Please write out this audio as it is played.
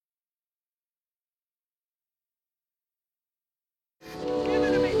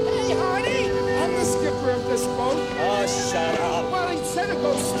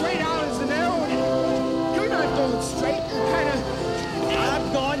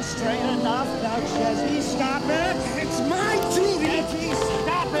I'm going straight enough now, Chesney. Stop it! It's my duty! Chesney,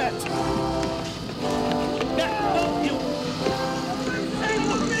 stop it! No, you...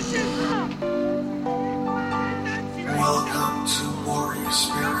 Welcome to Warrior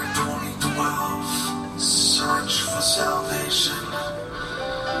Spirit 2012. Search for salvation.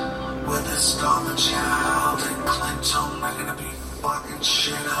 With this Dharma child and Clinton, we're gonna be fucking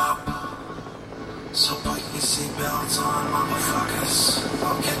shit up. So put your seatbelts on, motherfuckers.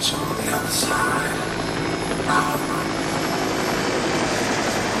 I'll catch you on the other side.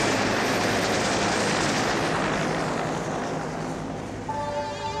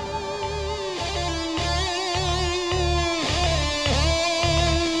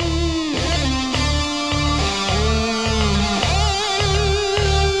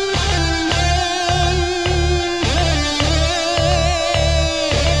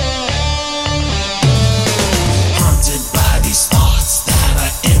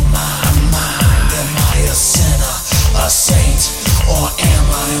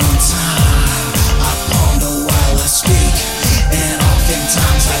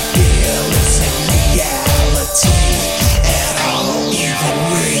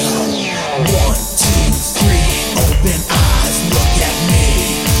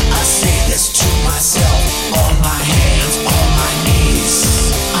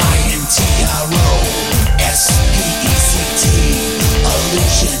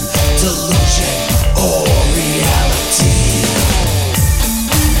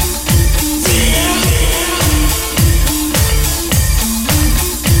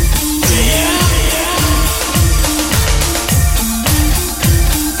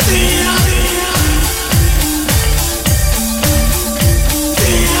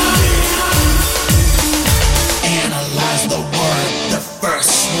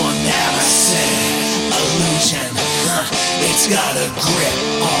 It's got a grip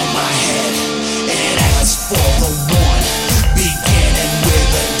on my head. It asks for the one, beginning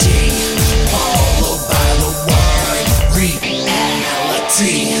with a D, followed by the word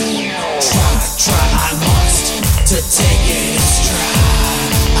reality. Try, I must, to take it in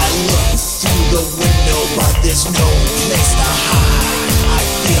stride. I look through the window, but there's no place to hide. I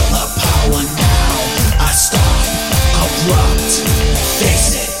feel the power now. I stop, abrupt,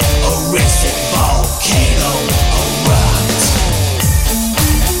 face it, erase it, volcano, erupt.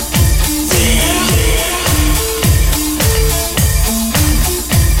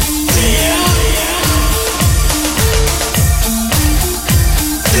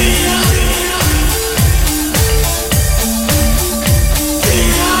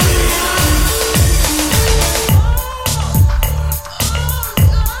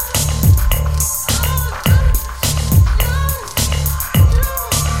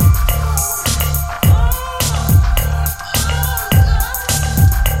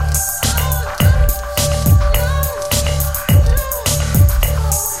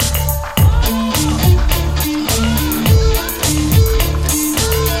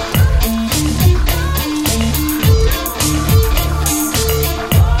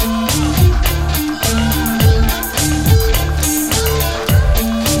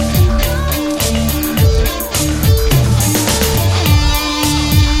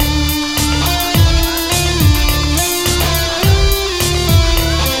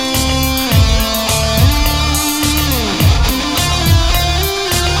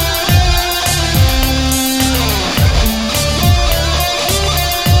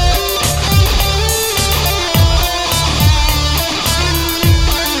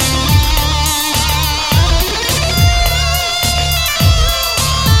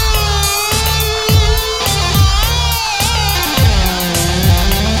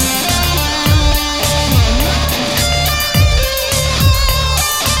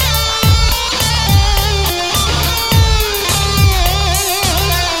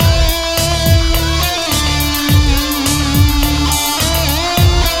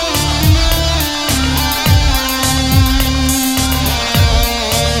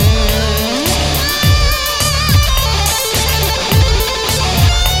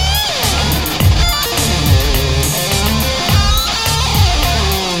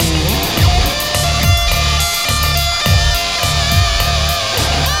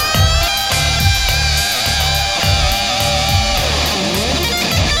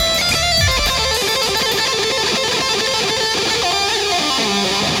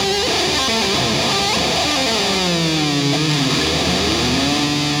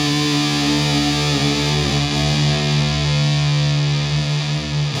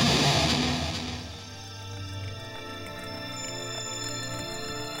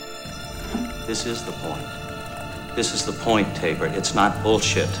 This is the point. This is the point, Tabor. It's not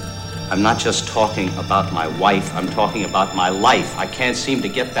bullshit. I'm not just talking about my wife. I'm talking about my life. I can't seem to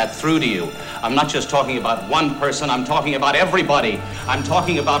get that through to you. I'm not just talking about one person. I'm talking about everybody. I'm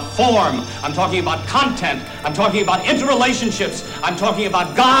talking about form. I'm talking about content. I'm talking about interrelationships. I'm talking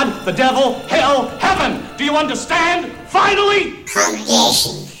about God, the devil, hell, heaven. Do you understand? Finally!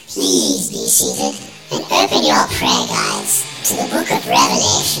 Congregation, please be seated and open your prayer guides to the book of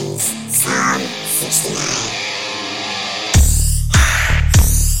Revelations, Psalm 69.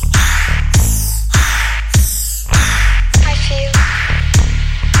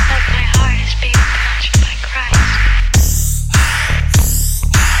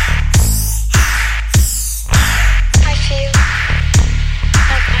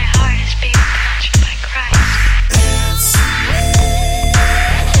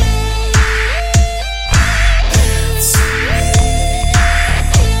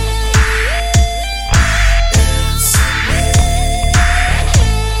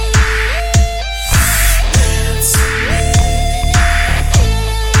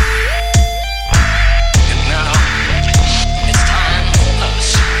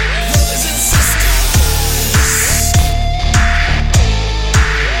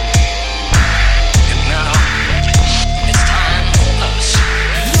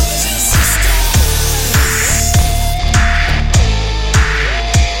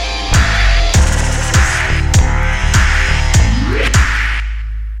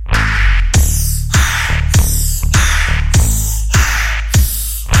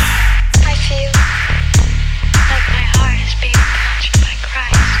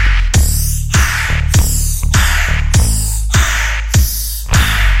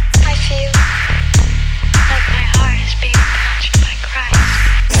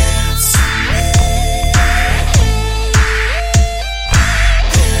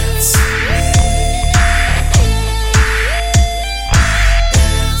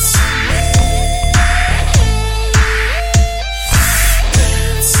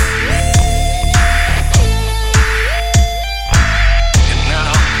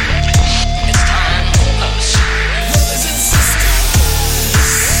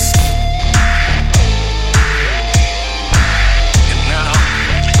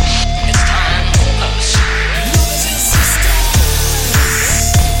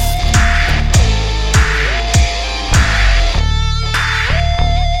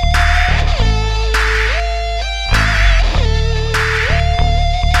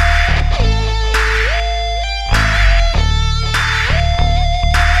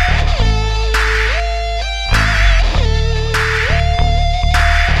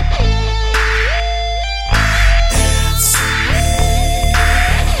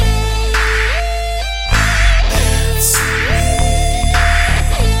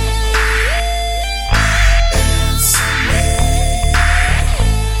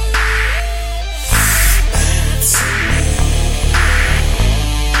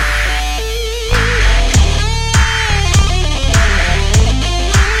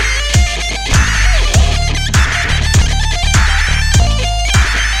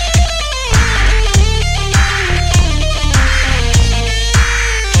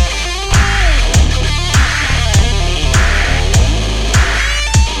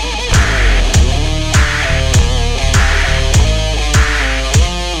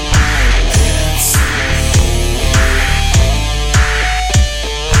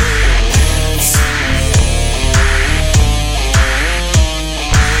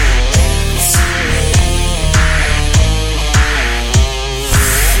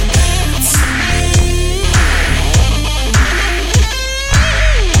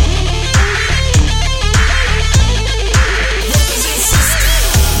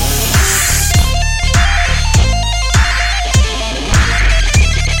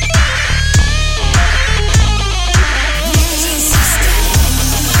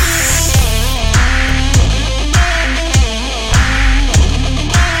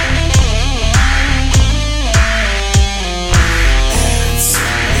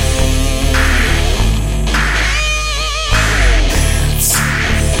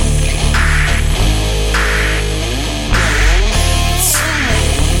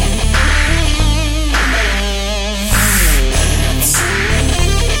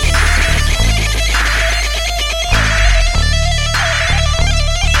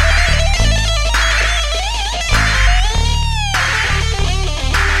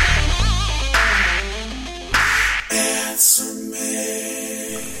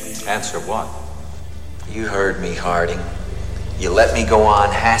 Answer what? You heard me, Harding. You let me go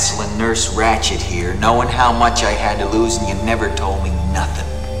on hassling Nurse Ratchet here, knowing how much I had to lose, and you never told me nothing.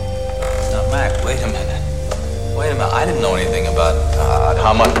 Now, Mac, wait a minute. Wait a minute, I didn't know anything about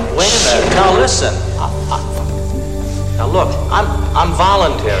how much. Wait a minute, now listen. Now look, I'm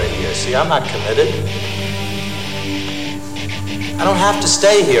voluntary here, see, I'm not committed. I don't have to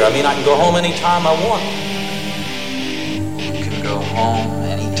stay here. I mean, I can go home anytime I want. You can go home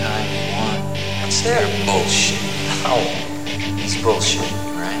anytime you want. That's their bullshit. No, it's bullshit,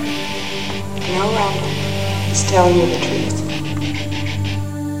 right? No, Randall. He's telling you the truth.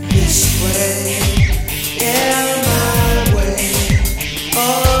 This way, yeah, my way,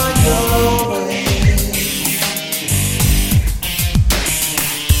 on your way.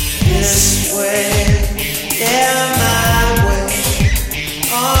 This way, yeah, my way,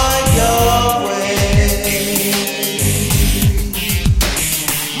 on your way.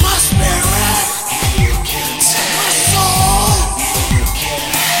 My spirit, my soul,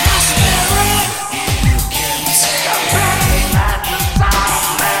 my spirit, my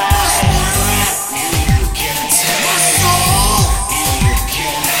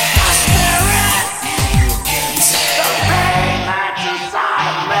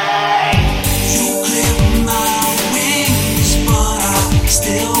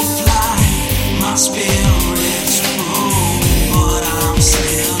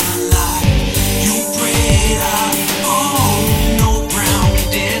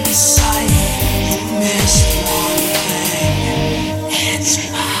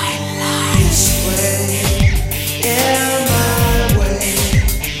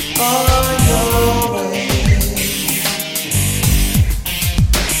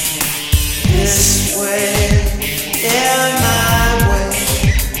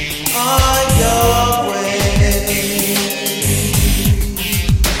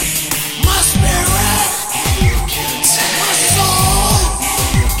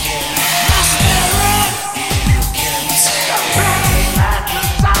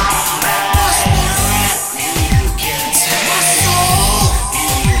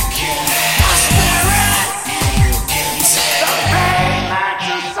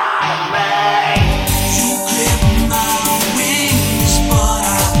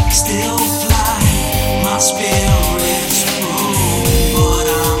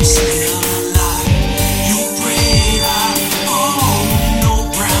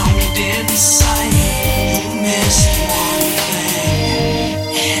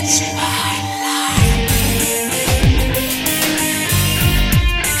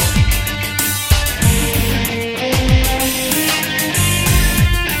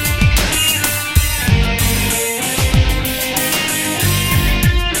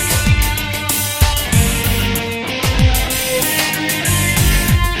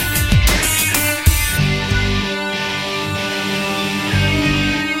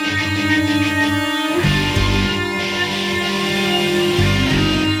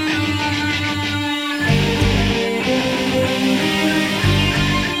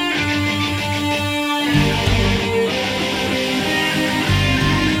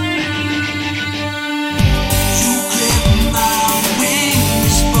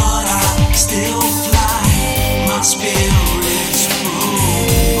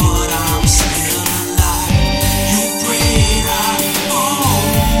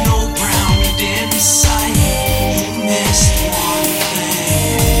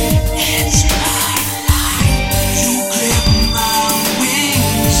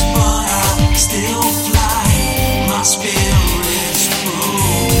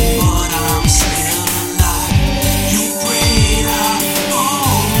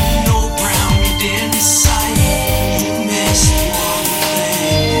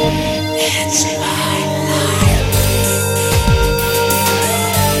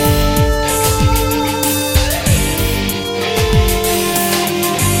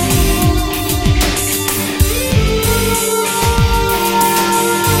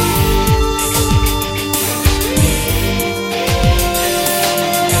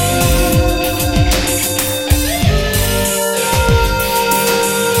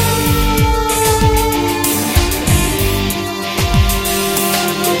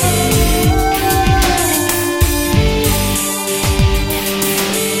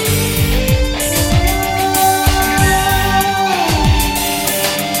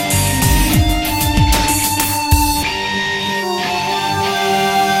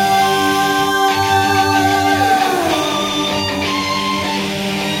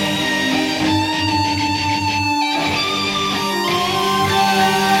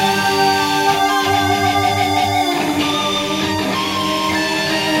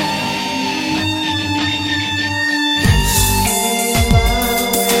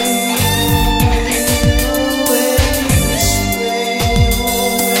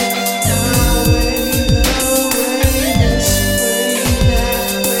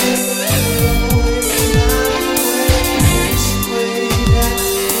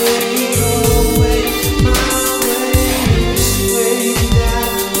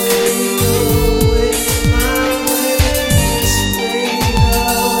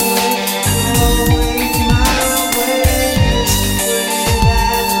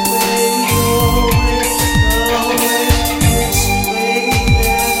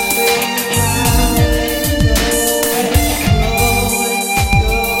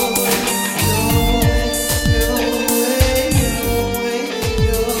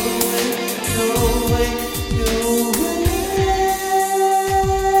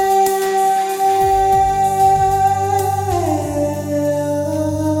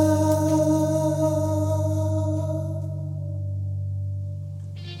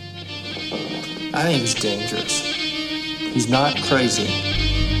I think he's dangerous. He's not crazy,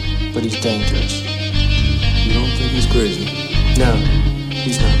 but he's dangerous. You don't think he's crazy? No,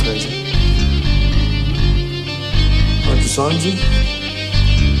 he's not crazy. Dr. Sanji?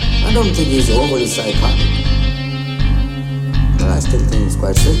 I don't think he's overly psychotic. But I still think he's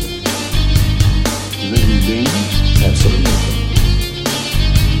quite sick. You think he's dangerous? Absolutely.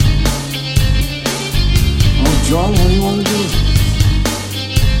 Oh, John, what do you want to do?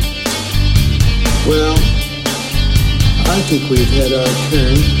 Well, I think we've had our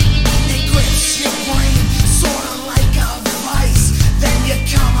turn. It grips your brain, sorta like a vice. Then you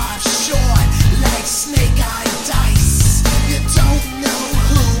come up short, like snake-eye dice. You don't know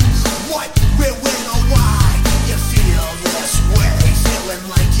who, what, where, when, or why. You feel this way, feeling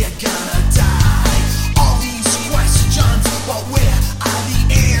like you're gonna die. All these questions, but where are the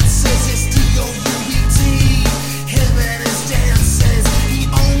answers? It's D-O-U-B-T, him and his dances. He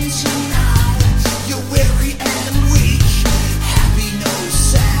owns you now, you're weary and weak. Happy, no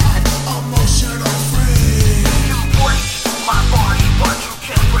sad, emotional free. You break my body, but you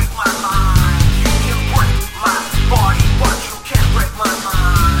can't break my mind. You can break my body, but you can't break my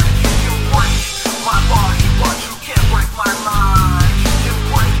mind. You can break my body, but you can't break my mind. You can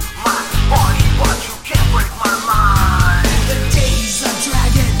break my body, but you can't break my mind. The days are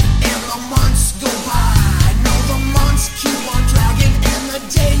dragging and the months go by. No, the months keep on dragging and the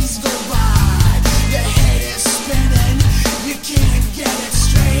days go by. Your head is spinning, you can't get it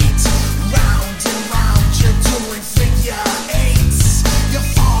straight. Round and round you're doing figure eights. You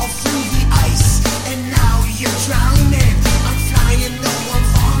fall through the ice and now you're drowning. I'm flying, no I'm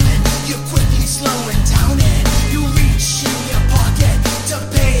falling. You're quickly slowing down and you reach in your pocket to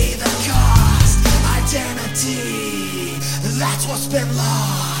pay the cost. Identity, that's what's been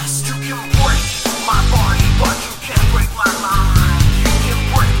lost. You can break my body, but you can't break my mind. You can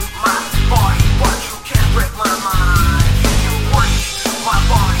break my body, but you can't break my mind. You can break my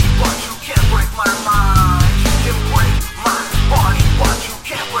body, but you can't break my mind. You can break my body, but you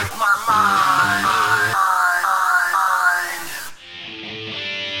can't break my mind.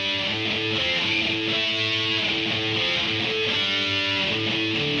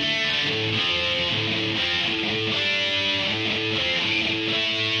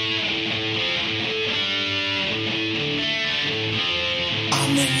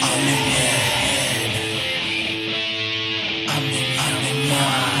 I'm in your head. I'm in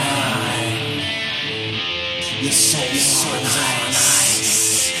mine. Your soul is nice.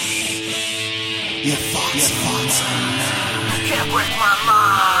 Your thoughts are nice. You can't break my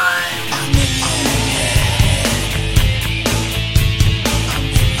mind. I'm in your head. I'm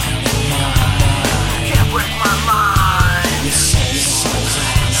in mine. You can't break my mind. Your soul is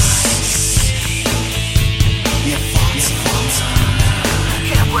nice. Your thoughts are nice. You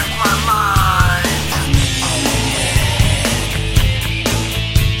can't break my mind. I'm in your head.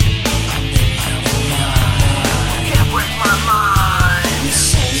 I'm in mine. You can't break my mind. Your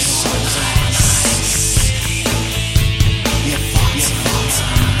soul is nice. Your thoughts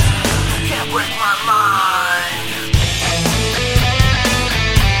are nice.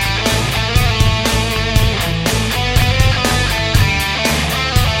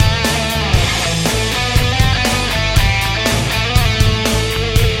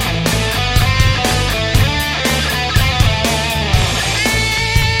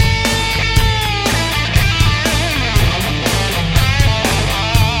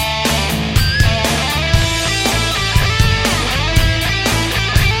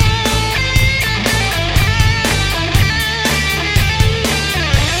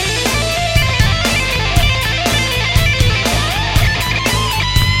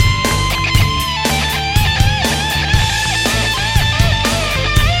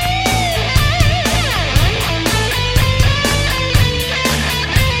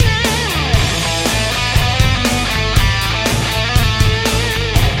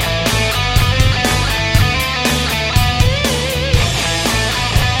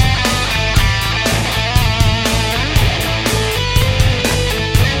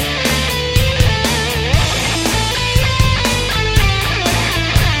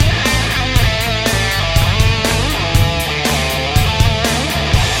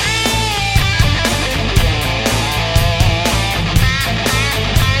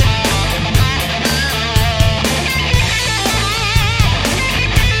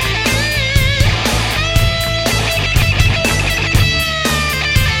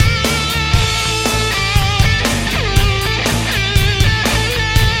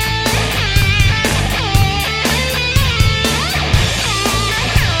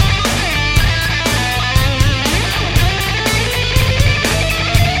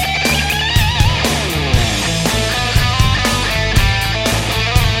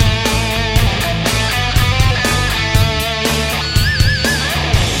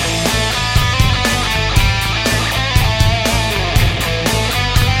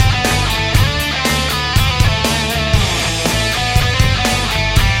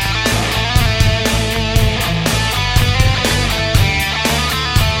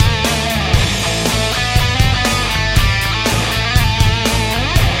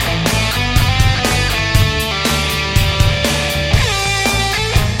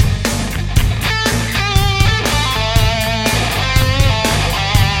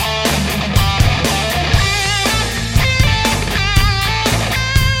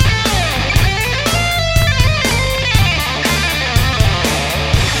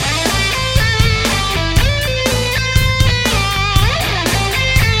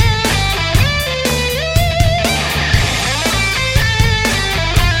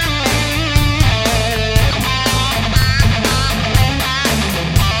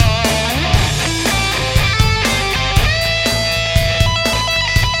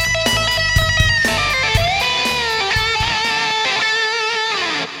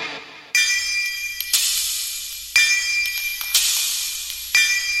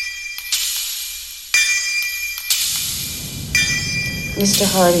 Mr.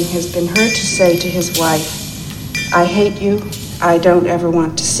 Harding has been heard to say to his wife, "I hate you. I don't ever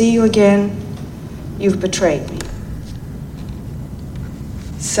want to see you again. You've betrayed me."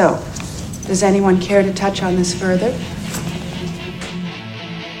 So, does anyone care to touch on this further?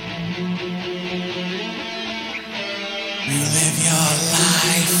 You live your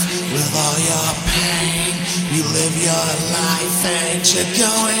life with all your pain. You live your life and you're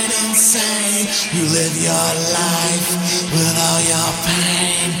going insane. You live your life with all your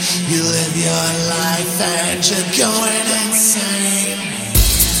pain. You live your life and you're going insane.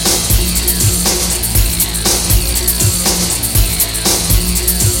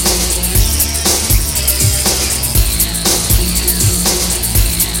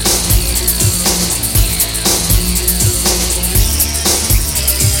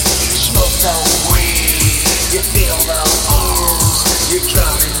 You feel the ooze. You're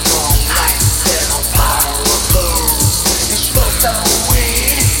drowning your life in a pile of booze. You smoke the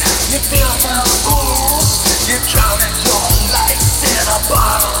weed. You feel the ooze. You're drowning your life in a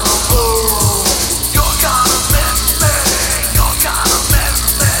bottle of booze. You're gonna miss me. You're gonna miss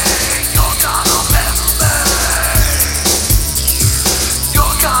me. You're gonna miss me.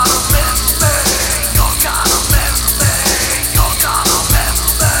 You're gonna miss me. You're gonna miss me. You're gonna miss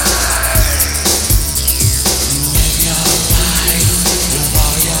me.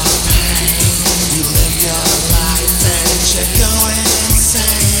 You're going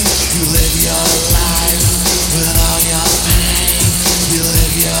insane. You live your life with all your pain. You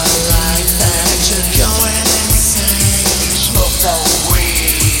live your life and you're going insane. Smoke the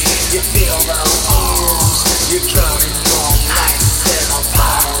weed. You feel the ooze. You're drowning your life in a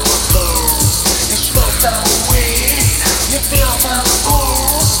pile of booze. You smoke the weed. You feel the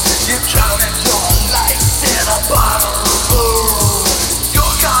ooze. You're drowning your life in a bottle of booze.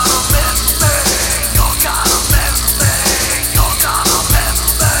 You're gonna miss me. You're gonna miss me. You're gonna miss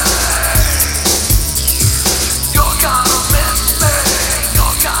me. You're gonna miss me.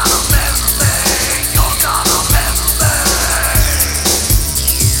 You're gonna miss me. You're gonna miss me.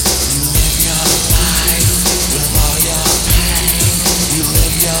 You live your life with all your pain. You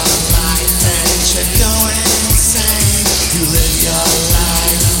live your life and you're going insane. You live your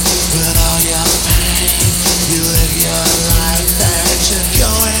life with all your pain. You live your life and you're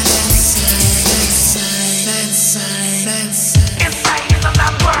going insane. Insane, insane, insane. Insane is the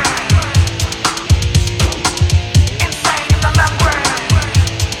number. Insane is the number.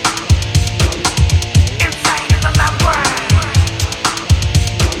 Insane is the number.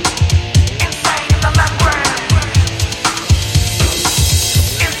 Insane is the number.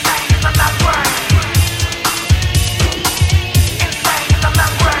 Insane is the number. Insane is the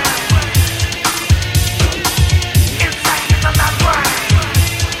number. Insane is the number.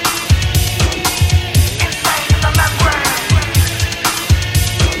 Insane is the number.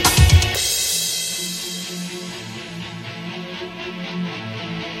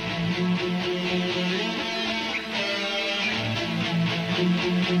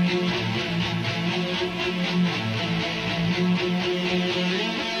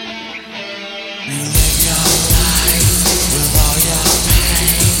 You live your life with all your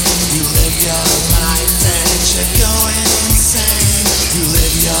pain. You live your life and you're going insane. You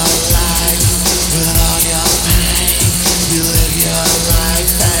live your life with all your pain. You live your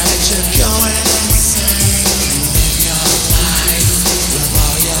life and you're going insane. You live your life with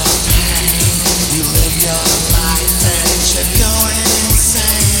all your pain. You live your life and you're going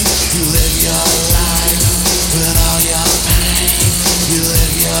insane. You live your life with all your pain. You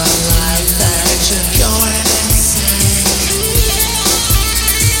live your life and you're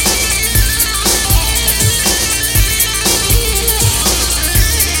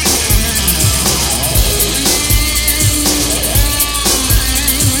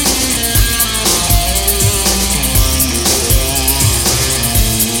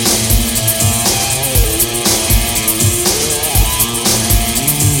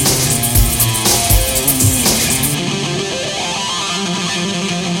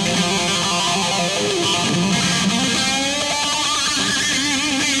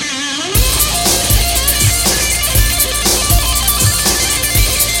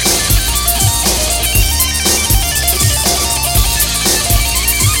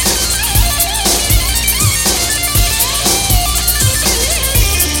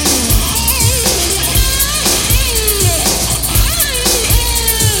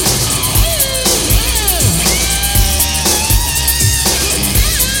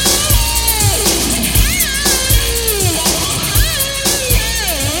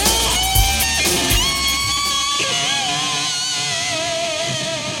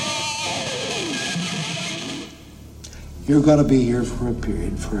You're going to be here for a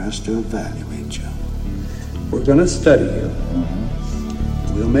period for us to evaluate you. We're going to study you.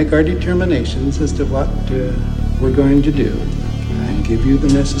 We'll make our determinations as to what we're going to do and give you the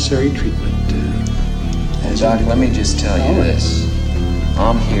necessary treatment. And Doc, let me just tell you this.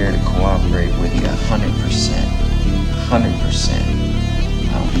 I'm here to cooperate with you 100%.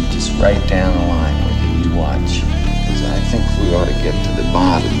 100%. I'll be just right down the line with you. You watch. Because I think we ought to get to the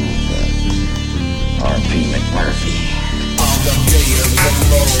bottom of R.P. McMurphy. On the day of the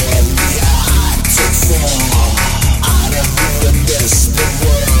Lord, the eye took form. Out of goodness, the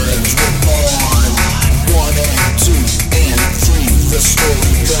words were born. 1 and 2 and 3, the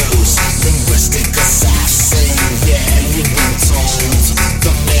story goes. Linguistic assassin, yeah, you've been told.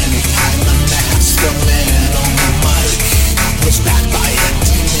 The man behind the mask, the man on the mic, was backed by a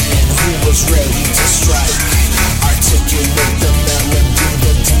demon who was ready to strike. Articulate the melody,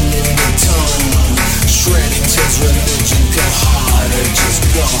 the demon in tone. Shredding his religion, go hard or just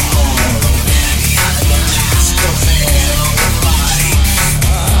go home. The man behind the mask, the man on the mic.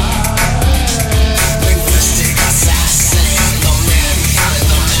 Linguistic assassin, the man behind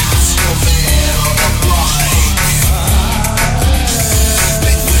the mask, the man on the mic.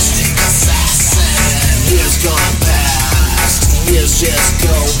 Linguistic assassin. Years gone past, years just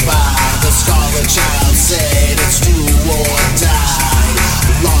go by. The scarlet child said it's do or die.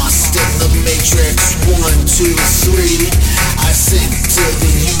 Lost in the matrix, 1, 2, 3. I sink to the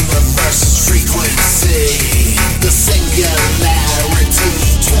universe's frequency. The singularity,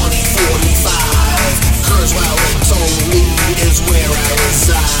 2045. Kurzweil and Tolly is where I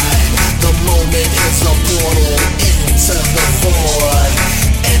reside. The moment is a portal into the void.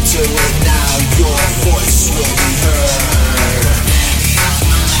 Enter it now, your voice will be heard.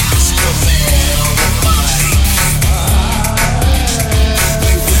 The man on the mic.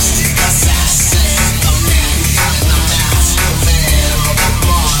 Linguistic assassin, the man behind the mask, the man on the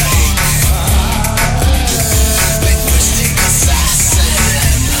mic. Linguistic assassin.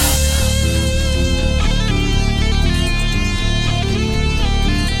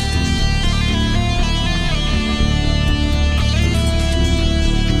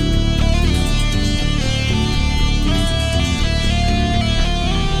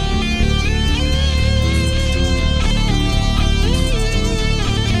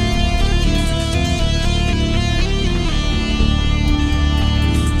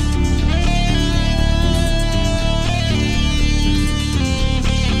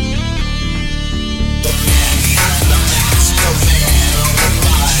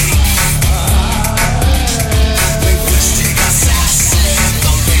 Linguistic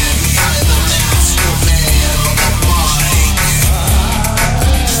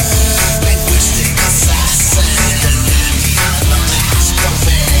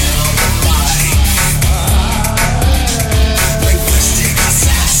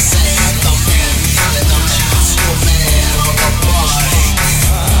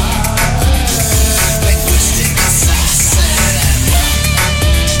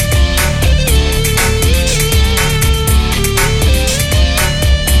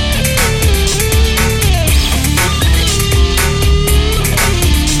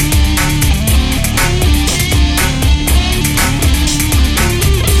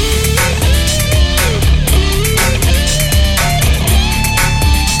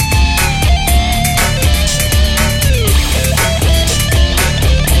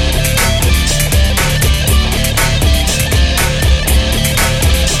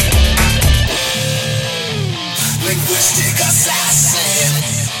assassin.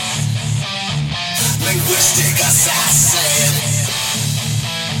 Linguistic assassin.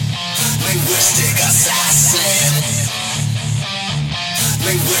 Linguistic assassin.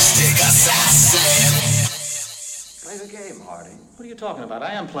 Linguistic assassin. Play the game, Hardy. What are you talking about?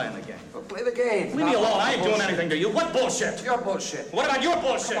 I am playing the game. Well, play the game. Leave me alone. I ain't doing anything to you. What bullshit? Your bullshit. What about your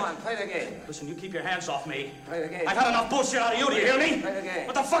bullshit? Come on, play the game. Listen, you keep your hands off me. Play the game. I've had enough bullshit out of you. Do you hear me? Play the game.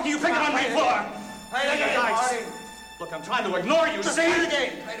 What the fuck are you picking on me for? Play the game, guys. Hardy. Look, I'm trying to ignore you, Just see? play the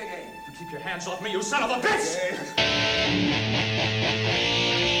game. Play the game. You keep your hands off me, you son of a bitch!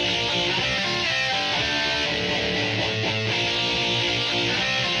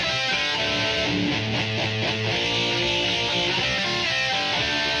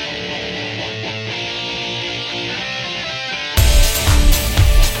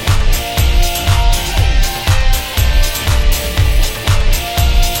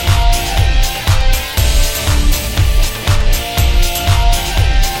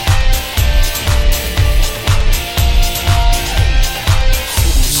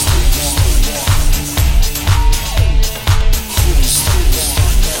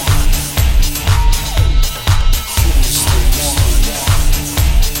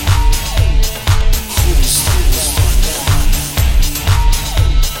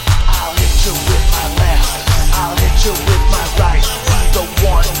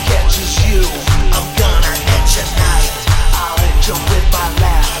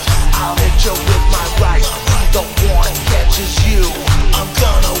 hit you with my right. The one catches you. I'm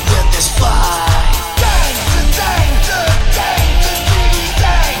gonna win this fight. Dang, dang, dang, dang, dang,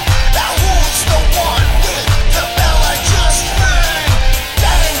 dang. Now who's the one with the bell I just rang?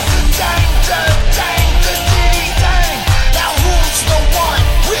 Dang, dang, dang, dang, dang, dang. Now who's the one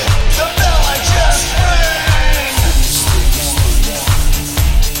with the bell I just rang?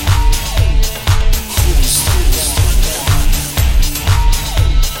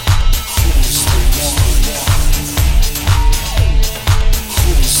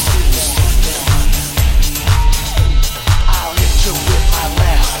 I'll hit you with my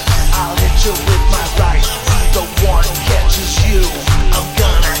left, I'll hit you with my right. The one catches you, I'm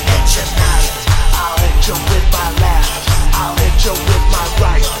gonna hit you night. I'll hit you with my left, I'll hit you with my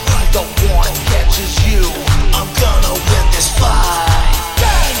right. The one catches you, I'm gonna win this fight.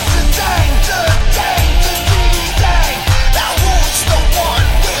 Dang, dang, dang, dang, dang, dang. Now who's the one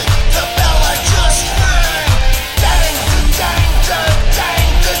with the bell I just rang? Dang, dang, dang, dang,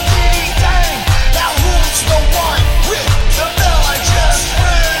 dang, dang. Now who's the one with the bell I just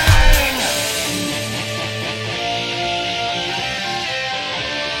rang?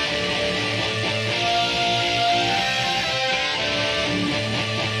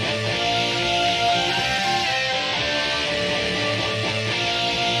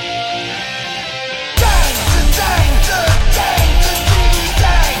 Dang, dang, dang, dang, dang,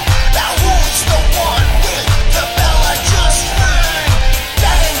 dang. Now who's the one with the bell I just rang?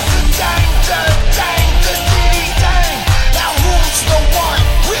 Dang, dang, dang, dang, dang, dang. Now who's the one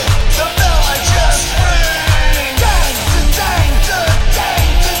with the bell I just rang? Dang, dang, dang, dang, dang,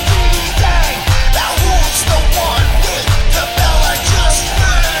 dang. Now who's the one with the bell I just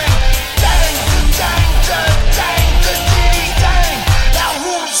rang? Dang, dang, dang, dang, dang, dang. Now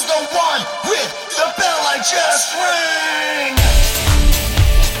who's the one with the bell I just rang?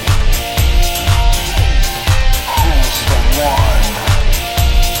 Who's the one?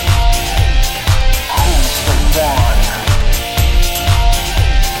 Who's the one?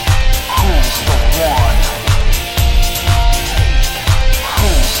 Who's the one?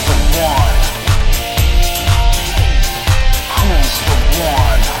 Who's the one? Who's the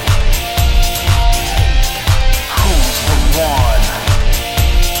one? Who's the one?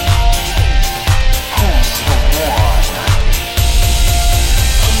 Who's the one?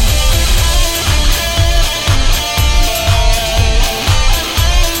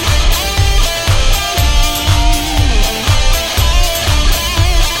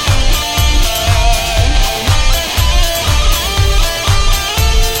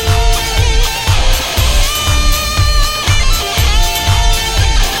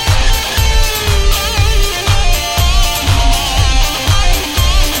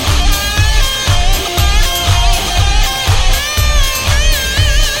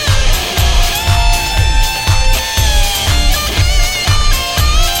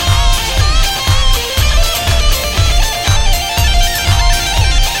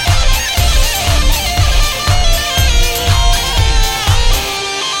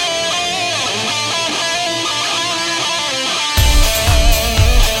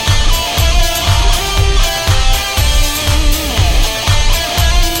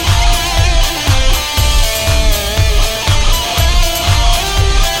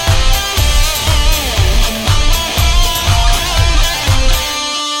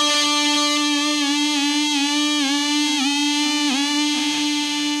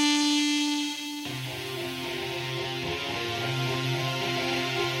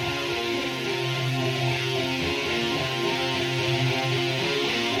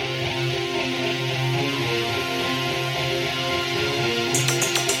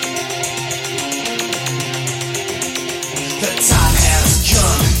 The time has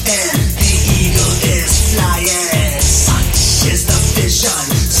come and the eagle is flying. Such is the vision,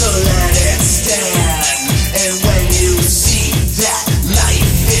 so let it stand. And when you see that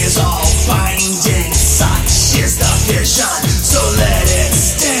life is all binding, such is the vision, so let it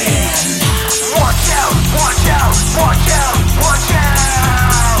stand. Watch out, watch out, watch out, watch out.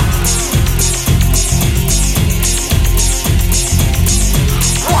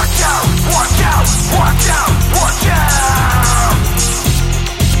 Watch out, watch out, watch out, watch out.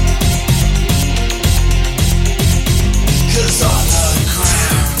 Cause on the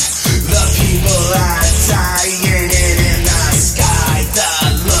ground, the people are dying, and in the sky, the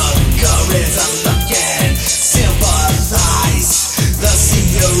looker is looking. Sympathize, the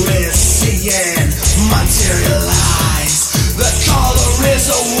seer is seeing. Materialize, the caller is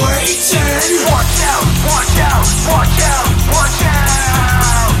awaiting. Watch out, watch out, watch out, watch out.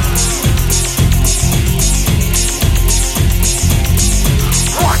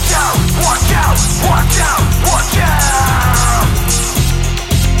 Watch out, watch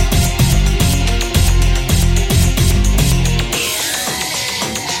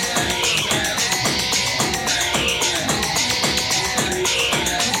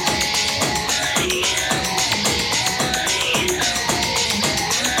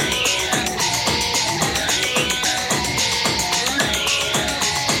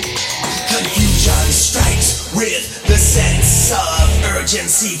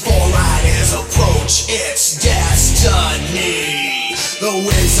Urgency for riders approach its destiny. The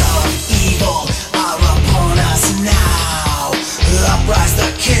winds of evil are upon us now. Uprise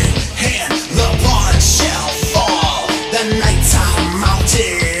the king and the pawn shall fall. The nighttime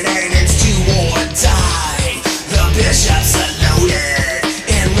mounted and it's do or die. The bishops are loaded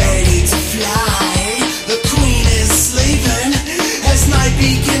and ready to fly. The queen is sleeping as night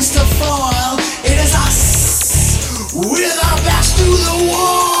begins to fall. It is us with our backs to the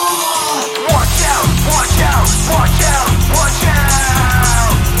wall. Watch out, watch out, watch out, watch out.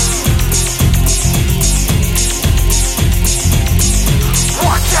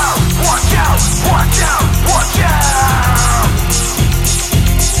 Watch out, watch out, watch out, watch out.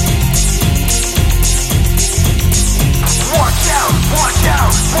 Watch out, watch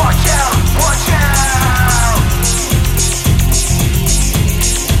out, watch out, watch out.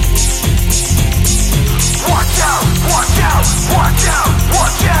 Watch out, watch out, watch out,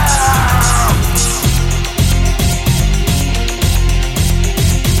 watch out.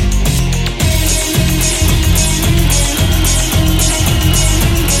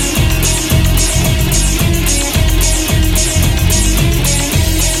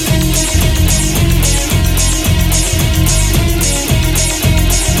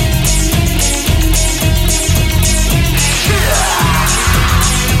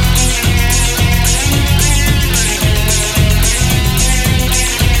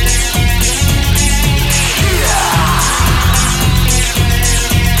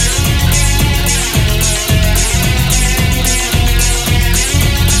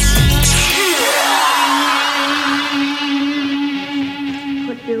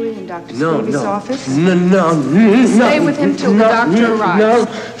 Davis' office? No. Stay with him till the doctor arrives. No.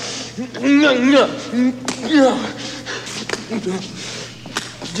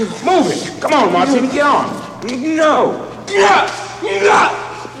 Move it. Come on, Martin, get on. No. No.